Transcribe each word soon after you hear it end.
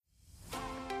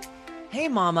Hey,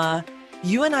 Mama.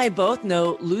 You and I both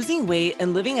know losing weight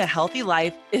and living a healthy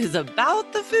life is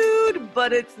about the food,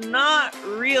 but it's not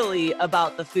really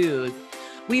about the food.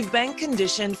 We've been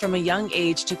conditioned from a young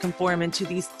age to conform into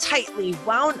these tightly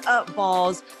wound up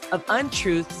balls of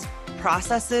untruths,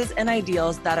 processes, and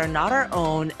ideals that are not our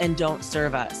own and don't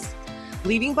serve us,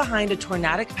 leaving behind a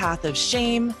tornadic path of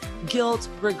shame, guilt,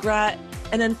 regret,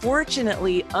 and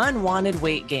unfortunately, unwanted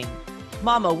weight gain.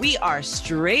 Mama, we are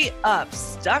straight up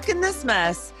stuck in this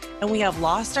mess, and we have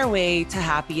lost our way to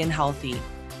happy and healthy.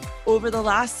 Over the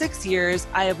last 6 years,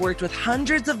 I have worked with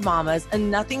hundreds of mamas, and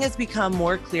nothing has become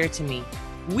more clear to me.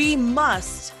 We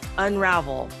must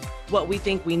unravel what we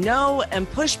think we know and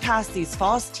push past these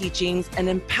false teachings and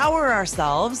empower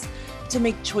ourselves to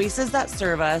make choices that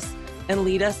serve us and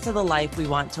lead us to the life we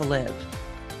want to live.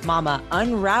 Mama,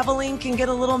 unraveling can get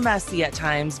a little messy at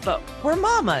times, but we're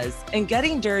mamas, and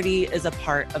getting dirty is a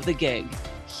part of the gig.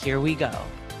 Here we go.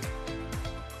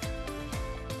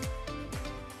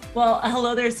 Well,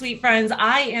 hello there, sweet friends.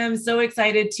 I am so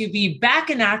excited to be back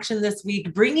in action this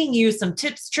week, bringing you some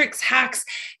tips, tricks, hacks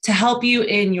to help you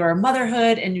in your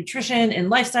motherhood and nutrition and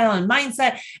lifestyle and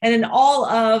mindset and in all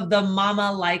of the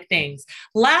mama-like things.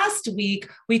 Last week,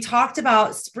 we talked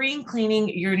about spring cleaning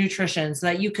your nutrition so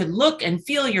that you could look and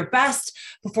feel your best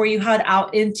before you head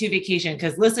out into vacation.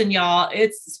 Because listen, y'all,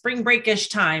 it's spring break-ish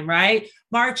time, right?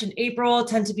 March and April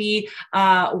tend to be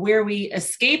where we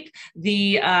escape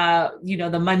the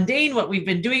mundane, what we've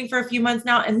been doing for a few months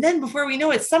now. And then before we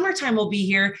know it, summertime will be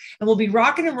here and we'll be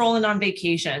rocking and rolling on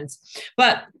vacations.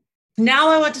 But now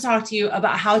I want to talk to you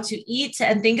about how to eat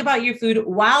and think about your food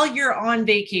while you're on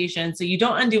vacation so you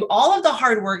don't undo all of the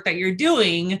hard work that you're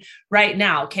doing right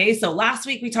now. Okay. So last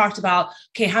week we talked about,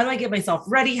 okay, how do I get myself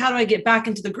ready? How do I get back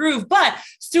into the groove? But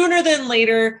sooner than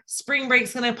later, spring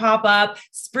break's going to pop up,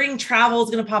 spring travel is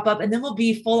going to pop up, and then we'll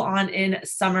be full on in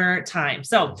summertime.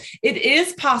 So it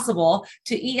is possible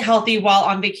to eat healthy while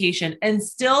on vacation and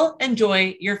still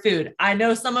enjoy your food. I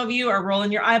know some of you are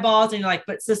rolling your eyeballs and you're like,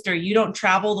 but sister, you don't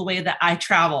travel the way that I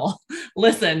travel.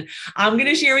 Listen, I'm going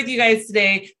to share with you guys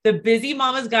today the Busy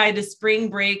Mama's Guide to Spring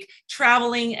Break,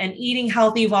 traveling and eating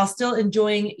healthy while still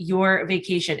enjoying your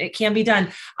vacation. It can be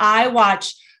done. I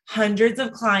watch hundreds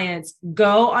of clients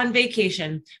go on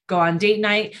vacation, go on date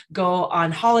night, go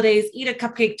on holidays, eat a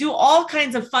cupcake, do all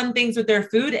kinds of fun things with their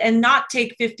food and not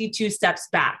take 52 steps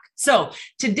back. So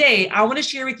today I want to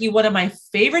share with you one of my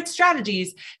favorite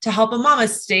strategies to help a mama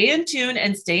stay in tune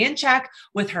and stay in check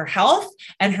with her health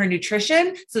and her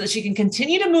nutrition so that she can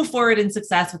continue to move forward in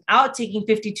success without taking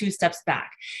 52 steps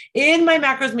back. In my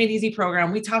Macros Made Easy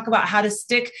program, we talk about how to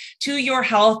stick to your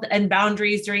health and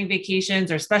boundaries during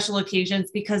vacations or special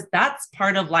occasions because that's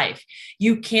part of life.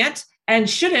 You can't and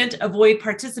shouldn't avoid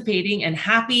participating in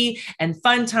happy and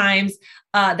fun times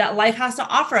that life has to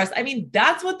offer us. I mean,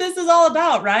 that's what this is all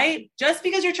about, right? Just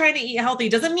because you're trying to eat healthy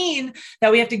doesn't mean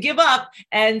that we have to give up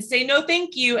and say no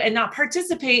thank you and not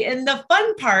participate in the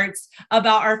fun parts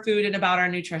about our food and about our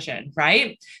nutrition,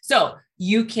 right? So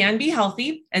you can be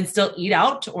healthy and still eat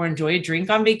out or enjoy a drink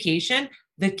on vacation.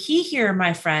 The key here,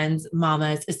 my friends,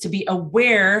 mamas, is to be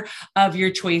aware of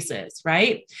your choices,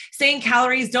 right? Saying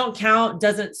calories don't count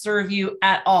doesn't serve you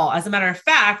at all. As a matter of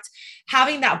fact,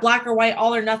 having that black or white,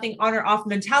 all or nothing, on or off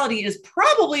mentality is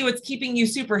probably what's keeping you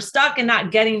super stuck and not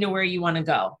getting to where you want to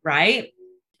go, right?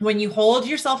 When you hold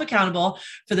yourself accountable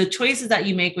for the choices that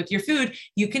you make with your food,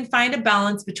 you can find a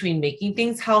balance between making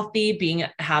things healthy,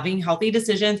 having healthy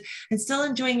decisions, and still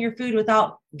enjoying your food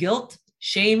without guilt,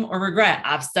 shame, or regret.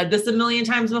 I've said this a million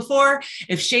times before.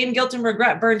 If shame, guilt, and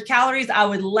regret burned calories, I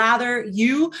would lather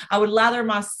you, I would lather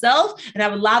myself, and I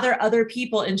would lather other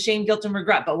people in shame, guilt, and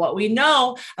regret. But what we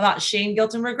know about shame,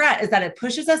 guilt, and regret is that it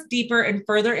pushes us deeper and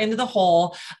further into the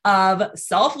hole of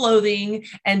self-loathing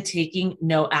and taking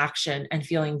no action and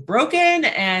feeling broken.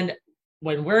 And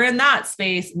when we're in that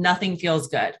space, nothing feels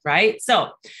good, right? So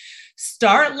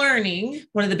start learning.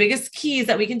 One of the biggest keys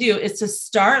that we can do is to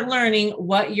start learning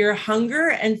what your hunger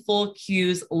and full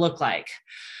cues look like.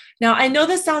 Now, I know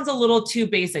this sounds a little too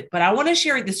basic, but I want to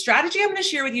share the strategy I'm going to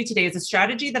share with you today is a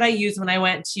strategy that I used when I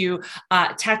went to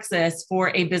Texas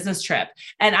for a business trip.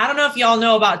 And I don't know if y'all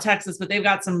know about Texas, but they've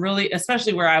got some really,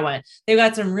 especially where I went, they've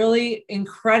got some really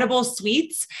incredible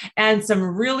sweets and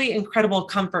some really incredible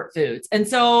comfort foods. And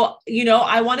so,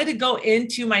 I wanted to go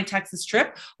into my Texas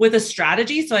trip with a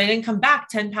strategy so I didn't come back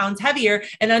 10 pounds heavier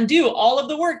and undo all of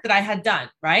the work that I had done,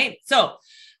 right? So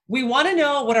we want to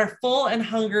know what our full and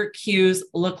hunger cues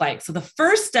look like. So the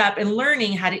first step in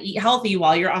learning how to eat healthy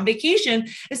while you're on vacation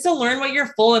is to learn what your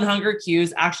full and hunger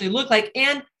cues actually look like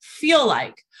and feel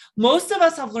like. Most of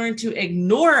us have learned to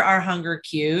ignore our hunger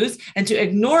cues and to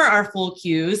ignore our full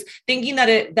cues, thinking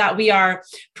that we are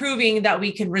proving that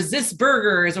we can resist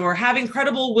burgers or have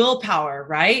incredible willpower,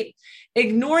 right?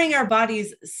 Ignoring our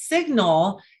body's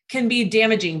signal can be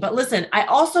damaging. But listen, I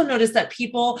also noticed that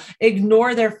people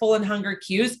ignore their full and hunger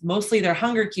cues, mostly their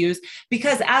hunger cues,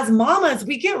 because as mamas,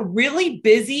 we get really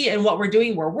busy in what we're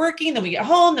doing. We're working, then we get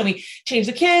home, then we change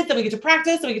the kids, then we get to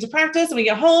practice, then we get to practice, then we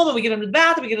get home, and we get into the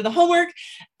bath, and we get to the homework.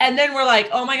 And then we're like,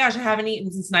 oh my gosh, I haven't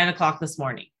eaten since 9 o'clock this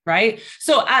morning, right?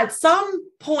 So at some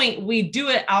point, we do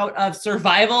it out of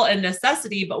survival and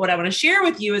necessity. But what I want to share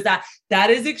with you is that that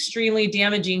is extremely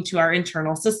damaging to our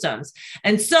internal systems.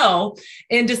 And so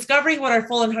in discovering what our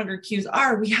full and hunger cues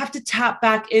are, we have to tap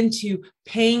back into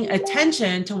paying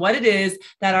attention to what it is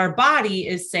that our body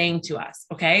is saying to us.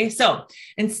 Okay. So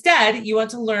instead, you want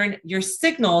to learn your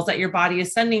signals that your body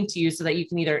is sending to you so that you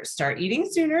can either start eating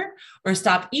sooner or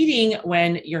stop eating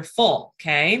when you're full.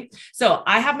 Okay. So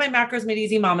I have my Macros Made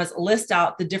Easy Mamas list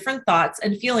out the different thoughts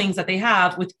and feelings that they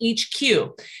have with each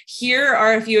cue. Here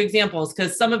are a few examples,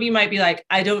 because some of you might be like,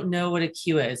 I don't know what a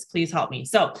cue is. Please help me.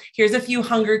 So here's a few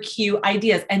hunger cue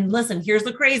ideas. And listen, here's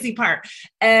the crazy part.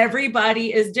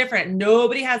 Everybody is different.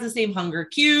 Nobody has the same hunger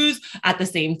cues at the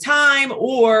same time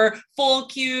or full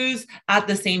cues at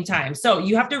the same time. So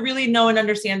you have to really know and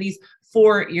understand these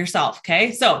for yourself.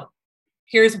 Okay. So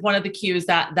here's one of the cues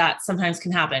that sometimes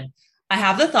can happen. I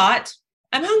have the thought,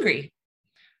 I'm hungry.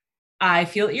 I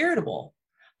feel irritable.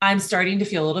 I'm starting to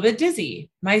feel a little bit dizzy.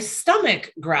 My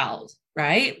stomach growled,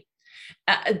 right?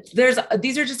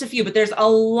 These are just a few, but there's a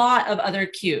lot of other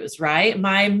cues, right?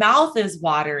 My mouth is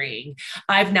watering.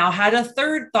 I've now had a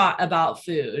third thought about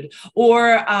food,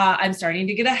 or I'm starting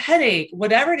to get a headache,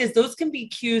 whatever it is. Those can be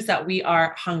cues that we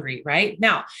are hungry, right?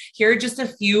 Now, here are just a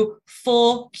few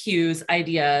full cues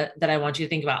idea that I want you to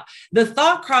think about. The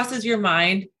thought crosses your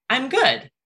mind, I'm good.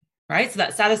 Right? So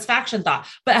that satisfaction thought.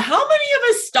 But how many of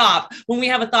us stop when we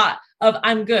have a thought of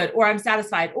I'm good or I'm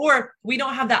satisfied, or we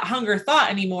don't have that hunger thought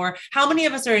anymore? How many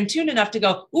of us are in tune enough to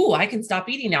go, ooh, I can stop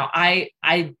eating now. I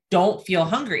don't feel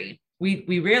hungry.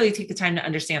 We rarely take the time to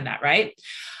understand that, right?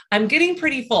 I'm getting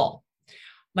pretty full.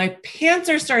 My pants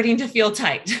are starting to feel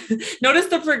tight. Notice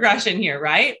the progression here,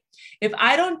 right? If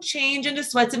I don't change into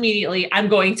sweats immediately, I'm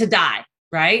going to die,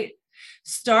 right?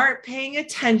 Start paying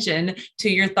attention to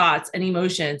your thoughts and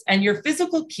emotions and your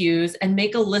physical cues and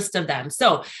make a list of them.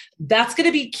 So that's going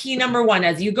to be key number one.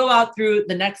 As you go out through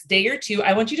the next day or two,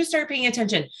 I want you to start paying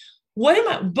attention.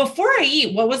 Before I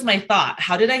eat, what was my thought?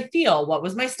 How did I feel? What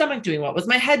was my stomach doing? What was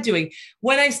my head doing?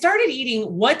 When I started eating,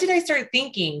 what did I start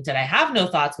thinking? Did I have no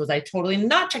thoughts? Was I totally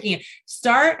not checking it?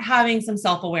 Start having some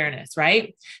self-awareness,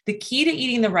 right? The key to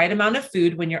eating the right amount of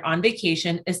food when you're on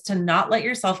vacation is to not let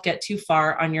yourself get too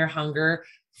far on your hunger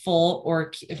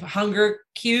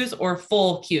cues or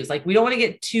full cues. Like, we don't want to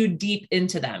get too deep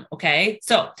into them. Okay.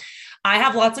 So I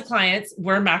have lots of clients.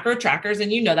 We're macro trackers,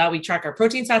 and you know that we track our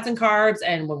protein, fats, and carbs.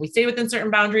 And when we stay within certain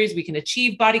boundaries, we can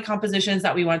achieve body compositions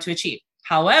that we want to achieve.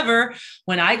 However,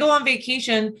 when I go on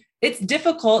vacation, it's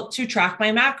difficult to track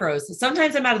my macros.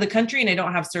 Sometimes I'm out of the country and I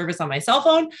don't have service on my cell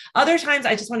phone. Other times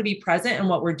I just want to be present in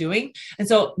what we're doing. And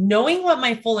so knowing what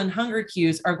my full and hunger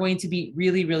cues are going to be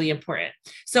really, really important.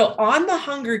 So on the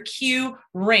hunger cue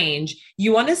range,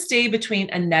 you want to stay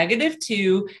between a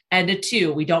 -2 and a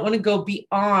 2. We don't want to go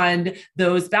beyond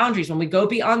those boundaries. When we go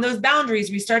beyond those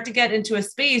boundaries, we start to get into a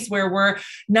space where we're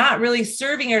not really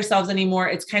serving ourselves anymore.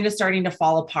 It's kind of starting to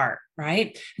fall apart.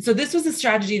 Right? So this was a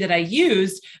strategy that I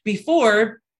used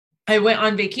before I went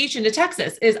on vacation to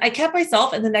Texas. Is I kept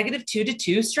myself in the -2 to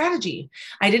 2 strategy.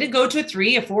 I didn't go to a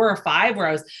 3, a 4, or 5 where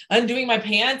I was undoing my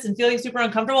pants and feeling super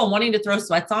uncomfortable and wanting to throw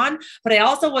sweats on. But I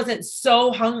also wasn't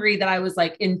so hungry that I was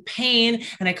like in pain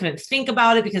and I couldn't think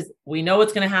about it, because we know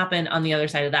what's going to happen on the other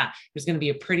side of that. There's going to be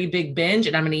a pretty big binge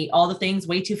and I'm going to eat all the things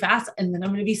way too fast. And then I'm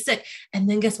going to be sick. And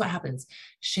then guess what happens?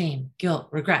 Shame, guilt,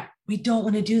 regret. We don't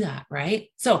want to do that, right?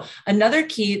 So another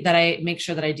key that I make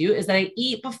sure that I do is that I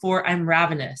eat before I'm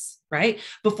ravenous, right?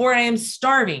 Before I am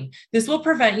starving. This will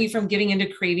prevent you from giving into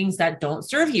cravings that don't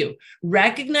serve you.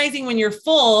 Recognizing when you're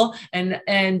full and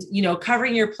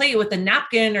covering your plate with a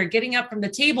napkin or getting up from the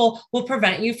table will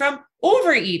prevent you from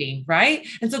overeating, right?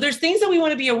 And so there's things that we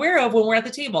want to be aware of when we're at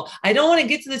the table. I don't want to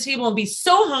get to the table and be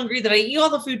so hungry that I eat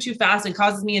all the food too fast and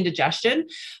causes me indigestion.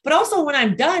 But also when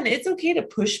I'm done, it's okay to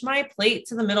push my plate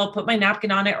to the middle, put my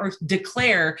napkin on it, or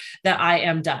declare that I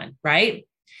am done, right?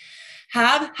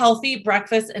 Have healthy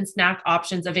breakfast and snack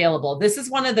options available. This is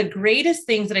one of the greatest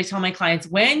things that I tell my clients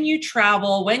when you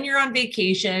travel, when you're on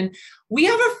vacation. We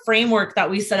have a framework that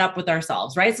we set up with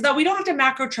ourselves, right? So that we don't have to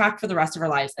macro track for the rest of our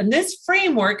lives. And this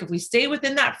framework, if we stay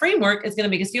within that framework, is going to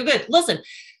make us feel good. Listen,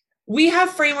 we have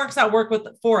frameworks that work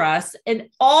for us in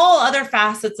all other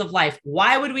facets of life.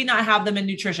 Why would we not have them in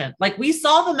nutrition? Like, we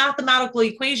solve a mathematical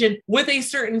equation with a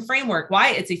certain framework.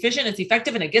 Why? It's efficient, it's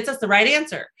effective, and it gets us the right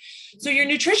answer. So your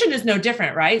nutrition is no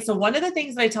different, right? So one of the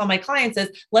things that I tell my clients is,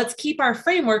 let's keep our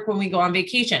framework when we go on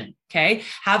vacation. Okay.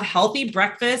 Have healthy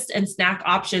breakfast and snack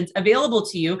options available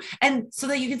to you, and so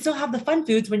that you can still have the fun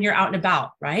foods when you're out and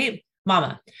about, right?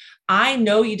 Mama, I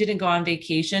know you didn't go on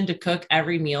vacation to cook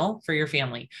every meal for your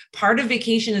family. Part of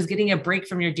vacation is getting a break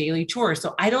from your daily chores.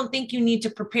 So I don't think you need to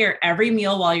prepare every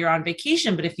meal while you're on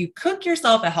vacation, but if you cook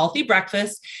yourself a healthy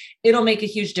breakfast, it'll make a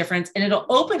huge difference, and it'll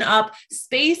open up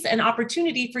space and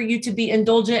opportunity for you to be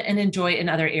indulgent and enjoy in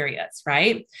other areas,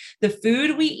 right? The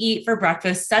food we eat for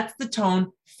breakfast sets the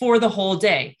tone for the whole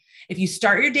day. If you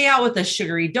start your day out with a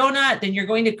sugary donut, then you're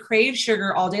going to crave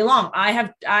sugar all day long. I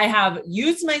have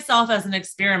used myself as an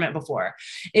experiment before.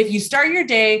 If you start your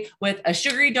day with a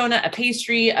sugary donut, a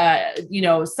pastry,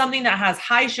 something that has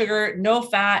high sugar, no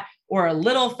fat, or a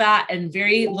little fat and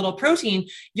very little protein,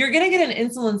 you're going to get an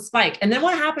insulin spike. And then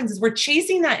what happens is we're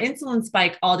chasing that insulin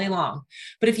spike all day long.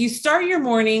 But if you start your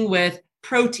morning with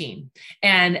protein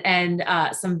and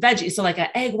some veggies, so like an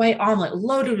egg white omelet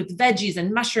loaded with veggies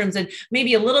and mushrooms and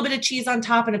maybe a little bit of cheese on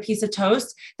top and a piece of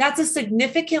toast, that's a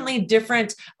significantly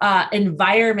different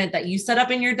environment that you set up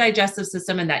in your digestive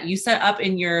system and that you set up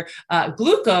in your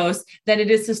glucose than it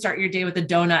is to start your day with a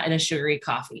donut and a sugary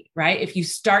coffee, right? If you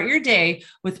start your day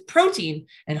with protein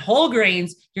and whole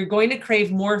grains, you're going to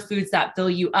crave more foods that fill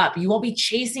you up. You won't be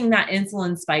chasing that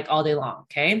insulin spike all day long,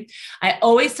 okay? I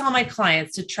always tell my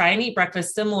clients to try and eat breakfast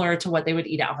similar to what they would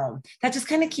eat at home. That just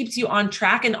kind of keeps you on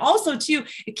track. And also too,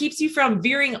 it keeps you from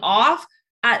veering off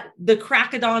at the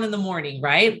crack of dawn in the morning,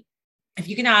 right? If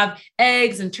you can have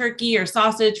eggs and turkey or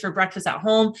sausage for breakfast at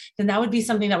home, then that would be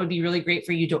something that would be really great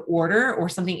for you to order, or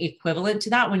something equivalent to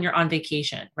that when you're on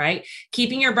vacation, right?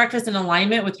 Keeping your breakfast in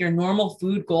alignment with your normal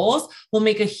food goals will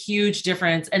make a huge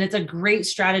difference. And it's a great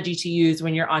strategy to use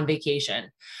when you're on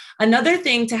vacation. Another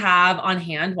thing to have on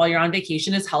hand while you're on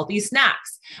vacation is healthy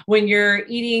snacks. When you're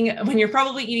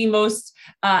probably eating most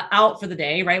out for the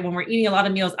day, right? When we're eating a lot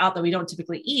of meals out that we don't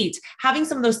typically eat, having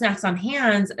some of those snacks on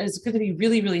hand is going to be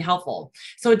really, really helpful.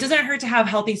 So it doesn't hurt to have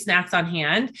healthy snacks on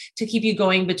hand to keep you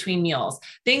going between meals.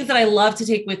 Things that I love to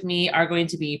take with me are going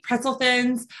to be pretzel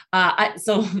thins.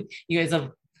 So you guys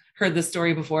have heard this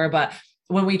story before, but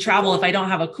when we travel, if I don't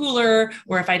have a cooler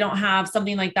or if I don't have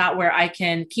something like that where I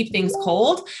can keep things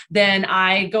cold, then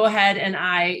I go ahead and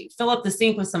I fill up the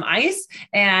sink with some ice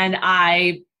and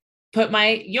I put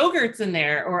my yogurts in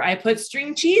there, or I put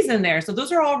string cheese in there. So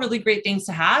those are all really great things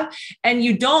to have. And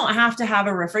you don't have to have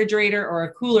a refrigerator or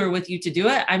a cooler with you to do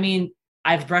it. I mean,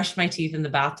 I've brushed my teeth in the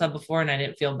bathtub before and I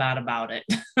didn't feel bad about it,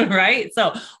 right?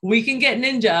 So we can get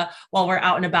ninja while we're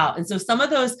out and about. And so some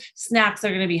of those snacks are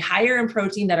going to be higher in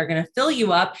protein that are going to fill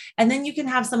you up. And then you can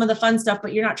have some of the fun stuff,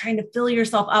 but you're not trying to fill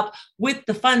yourself up with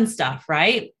the fun stuff,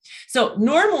 right? So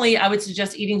normally I would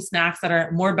suggest eating snacks that are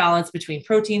more balanced between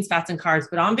proteins, fats, and carbs.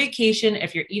 But on vacation,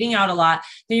 if you're eating out a lot,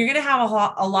 then you're going to have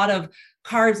a lot of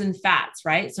carbs and fats,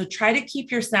 right? So try to keep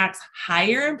your snacks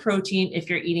higher in protein if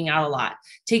you're eating out a lot.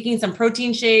 Taking some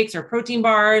protein shakes or protein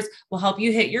bars will help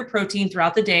you hit your protein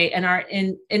throughout the day and are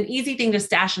an easy thing to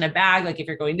stash in a bag. Like if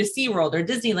you're going to SeaWorld or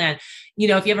Disneyland,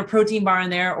 if you have a protein bar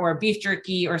in there or a beef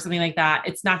jerky or something like that,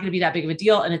 it's not going to be that big of a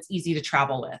deal and it's easy to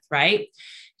travel with, right?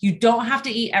 You don't have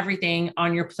to eat everything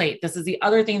on your plate. This is the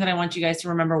other thing that I want you guys to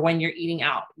remember when you're eating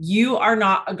out. You are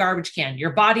not a garbage can.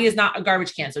 Your body is not a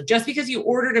garbage can. So just because you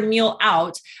ordered a meal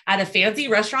out at a fancy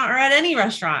restaurant or at any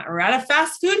restaurant or at a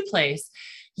fast food place,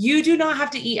 you do not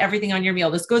have to eat everything on your meal.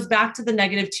 This goes back to the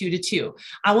 -2 to 2.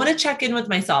 I want to check in with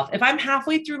myself. If I'm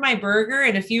halfway through my burger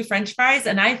and a few French fries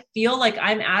and I feel like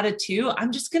I'm at a 2,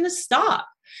 I'm just going to stop.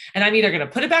 And I'm either going to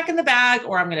put it back in the bag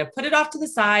or I'm going to put it off to the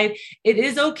side. It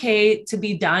is okay to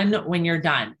be done when you're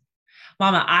done.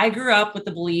 Mama, I grew up with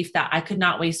the belief that I could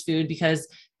not waste food because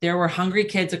there were hungry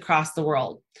kids across the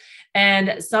world.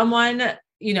 And someone,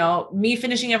 me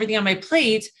finishing everything on my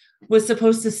plate was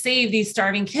supposed to save these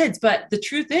starving kids. But the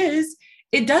truth is,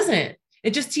 it doesn't.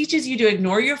 It just teaches you to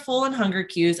ignore your full and hunger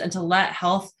cues and to let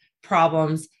health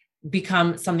problems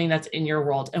become something that's in your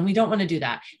world. And we don't want to do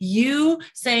that. You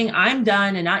saying I'm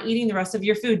done and not eating the rest of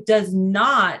your food does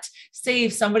not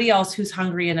save somebody else who's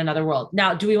hungry in another world.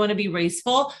 Now, do we want to be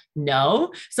wasteful?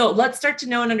 No. So let's start to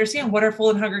know and understand what our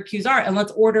full and hunger cues are, and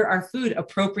let's order our food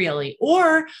appropriately,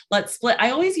 or let's split.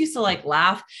 I always used to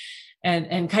laugh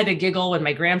and kind of giggle when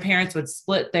my grandparents would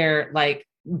split their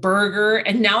burger.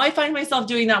 And now I find myself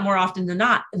doing that more often than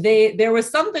not. There was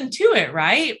something to it,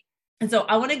 right? And so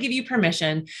I want to give you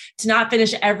permission to not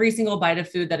finish every single bite of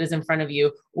food that is in front of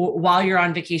you while you're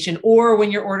on vacation, or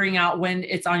when you're ordering out, when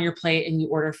it's on your plate and you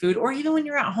order food, or even when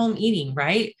you're at home eating,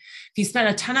 right? If you spend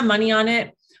a ton of money on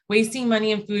it, wasting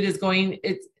money in food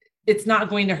it's not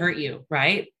going to hurt you,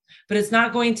 right? But it's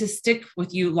not going to stick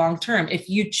with you long-term. If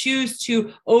you choose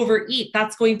to overeat,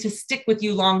 that's going to stick with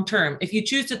you long-term. If you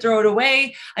choose to throw it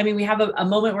away, we have a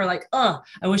moment where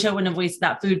I wish I wouldn't have wasted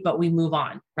that food, but we move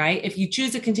on, right? If you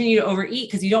choose to continue to overeat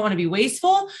because you don't want to be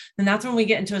wasteful, then that's when we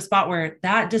get into a spot where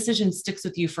that decision sticks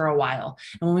with you for a while.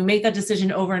 And when we make that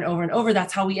decision over and over and over,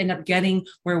 that's how we end up getting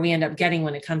where we end up getting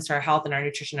when it comes to our health and our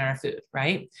nutrition and our food,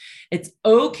 right? It's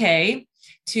okay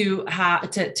to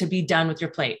be done with your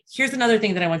plate. Here's another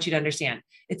thing that I want you to understand.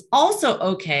 It's also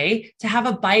okay to have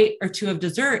a bite or two of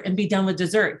dessert and be done with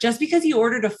dessert. Just because you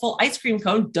ordered a full ice cream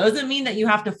cone doesn't mean that you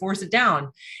have to force it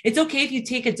down. It's okay if you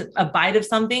take a bite of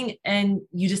something and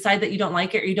you decide that you don't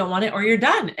like it or you don't want it, or you're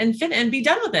done and be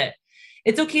done with it.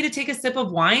 It's okay to take a sip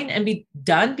of wine and be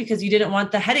done because you didn't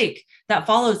want the headache that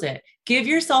follows it. Give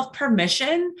yourself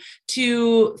permission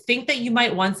to think that you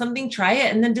might want something, try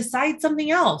it, and then decide something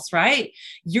else, right?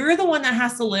 You're the one that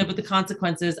has to live with the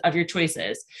consequences of your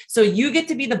choices. So you get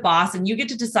to be the boss and you get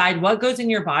to decide what goes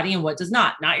in your body and what does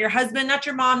not. Not your husband, not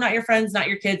your mom, not your friends, not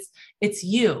your kids. It's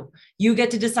you. You get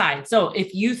to decide. So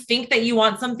if you think that you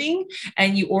want something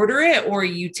and you order it or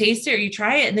you taste it or you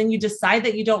try it and then you decide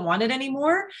that you don't want it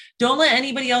anymore, don't let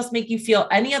anybody else make you feel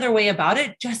any other way about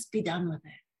it. Just be done with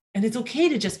it. And it's okay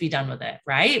to just be done with it,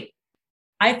 right?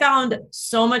 I found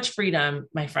so much freedom,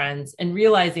 my friends, in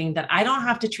realizing that I don't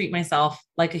have to treat myself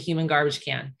like a human garbage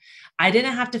can. I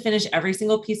didn't have to finish every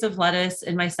single piece of lettuce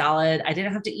in my salad. I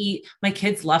didn't have to eat my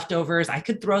kids' leftovers. I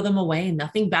could throw them away and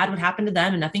nothing bad would happen to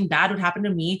them and nothing bad would happen to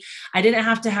me. I didn't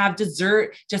have to have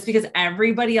dessert just because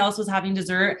everybody else was having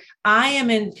dessert. I am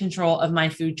in control of my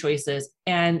food choices.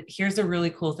 And here's a really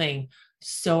cool thing.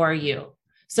 So are you.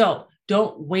 So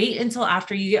don't wait until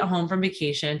after you get home from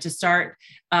vacation to start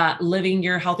living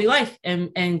your healthy life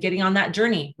and getting on that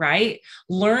journey, right?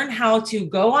 Learn how to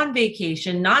go on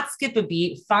vacation, not skip a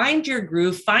beat, find your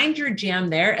groove, find your jam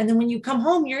there. And then when you come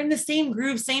home, you're in the same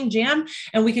groove, same jam,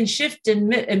 and we can shift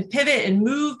and pivot and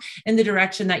move in the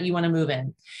direction that you want to move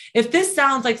in. If this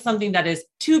sounds like something that is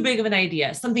too big of an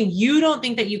idea, something you don't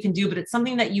think that you can do, but it's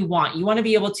something that you want to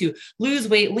be able to lose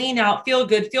weight, lean out, feel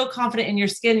good, feel confident in your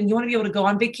skin, and you want to be able to go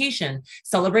on vacation,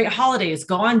 celebrate holidays,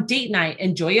 go on date night,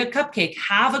 enjoy a cupcake,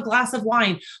 have a glass of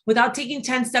wine without taking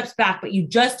 10 steps back, but you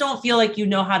just don't feel like you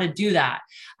know how to do that.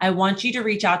 I want you to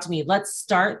reach out to me. Let's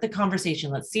start the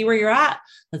conversation. Let's see where you're at.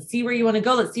 Let's see where you want to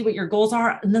go. Let's see what your goals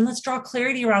are. And then let's draw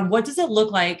clarity around what does it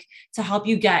look like to help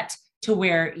you get to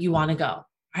where you want to go.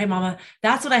 All right, mama,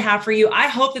 that's what I have for you. I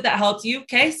hope that helps you.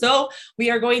 Okay. So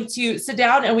we are going to sit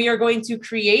down and we are going to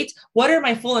create what are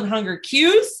my full and hunger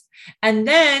cues. And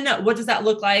then what does that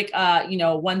look like?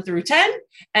 1 through 10,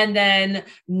 and then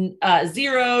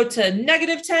 0 to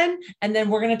 -10. And then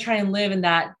we're going to try and live in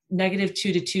that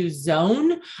 -2 to 2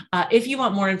 zone. If you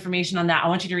want more information on that, I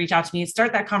want you to reach out to me and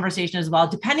start that conversation as well.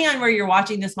 Depending on where you're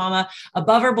watching this, mama,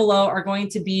 above or below are going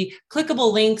to be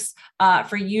clickable links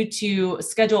for you to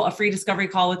schedule a free discovery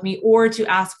call with me or to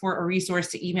ask for a resource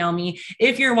to email me.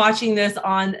 If you're watching this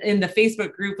in the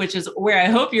Facebook group, which is where I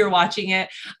hope you're watching it,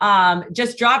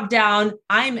 just drop down.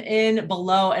 I'm in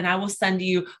below and I will send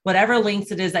you whatever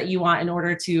links it is that you want in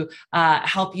order to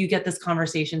help you get this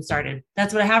conversation started.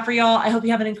 That's what I have for y'all. I hope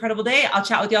you have an incredible day. I'll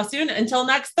chat with y'all soon. Until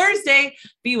next Thursday,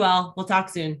 be well. We'll talk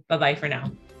soon. Bye-bye for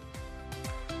now.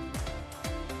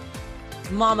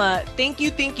 Mama, thank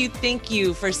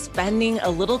you for spending a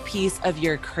little piece of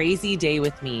your crazy day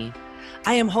with me.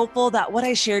 I am hopeful that what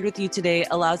I shared with you today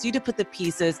allows you to put the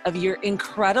pieces of your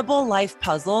incredible life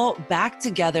puzzle back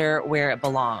together where it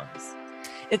belongs.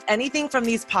 If anything from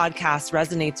these podcasts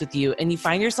resonates with you and you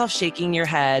find yourself shaking your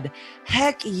head,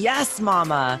 heck yes,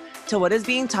 mama, to what is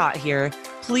being taught here,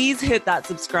 please hit that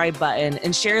subscribe button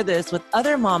and share this with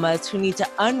other mamas who need to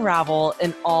unravel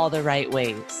in all the right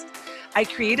ways. I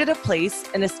created a place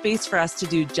and a space for us to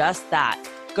do just that.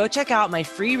 Go check out my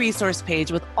free resource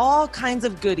page with all kinds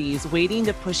of goodies waiting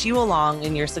to push you along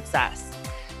in your success.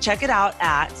 Check it out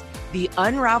at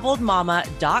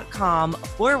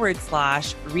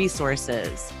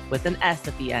theunraveledmama.com/resources with an S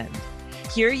at the end.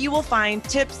 Here you will find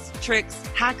tips, tricks,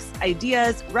 hacks,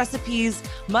 ideas, recipes,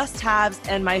 must-haves,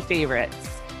 and my favorites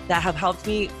that have helped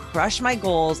me crush my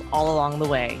goals all along the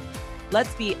way.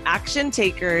 Let's be action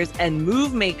takers and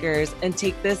move makers and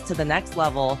take this to the next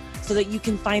level so that you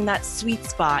can find that sweet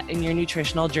spot in your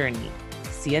nutritional journey.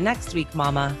 See you next week,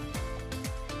 Mama.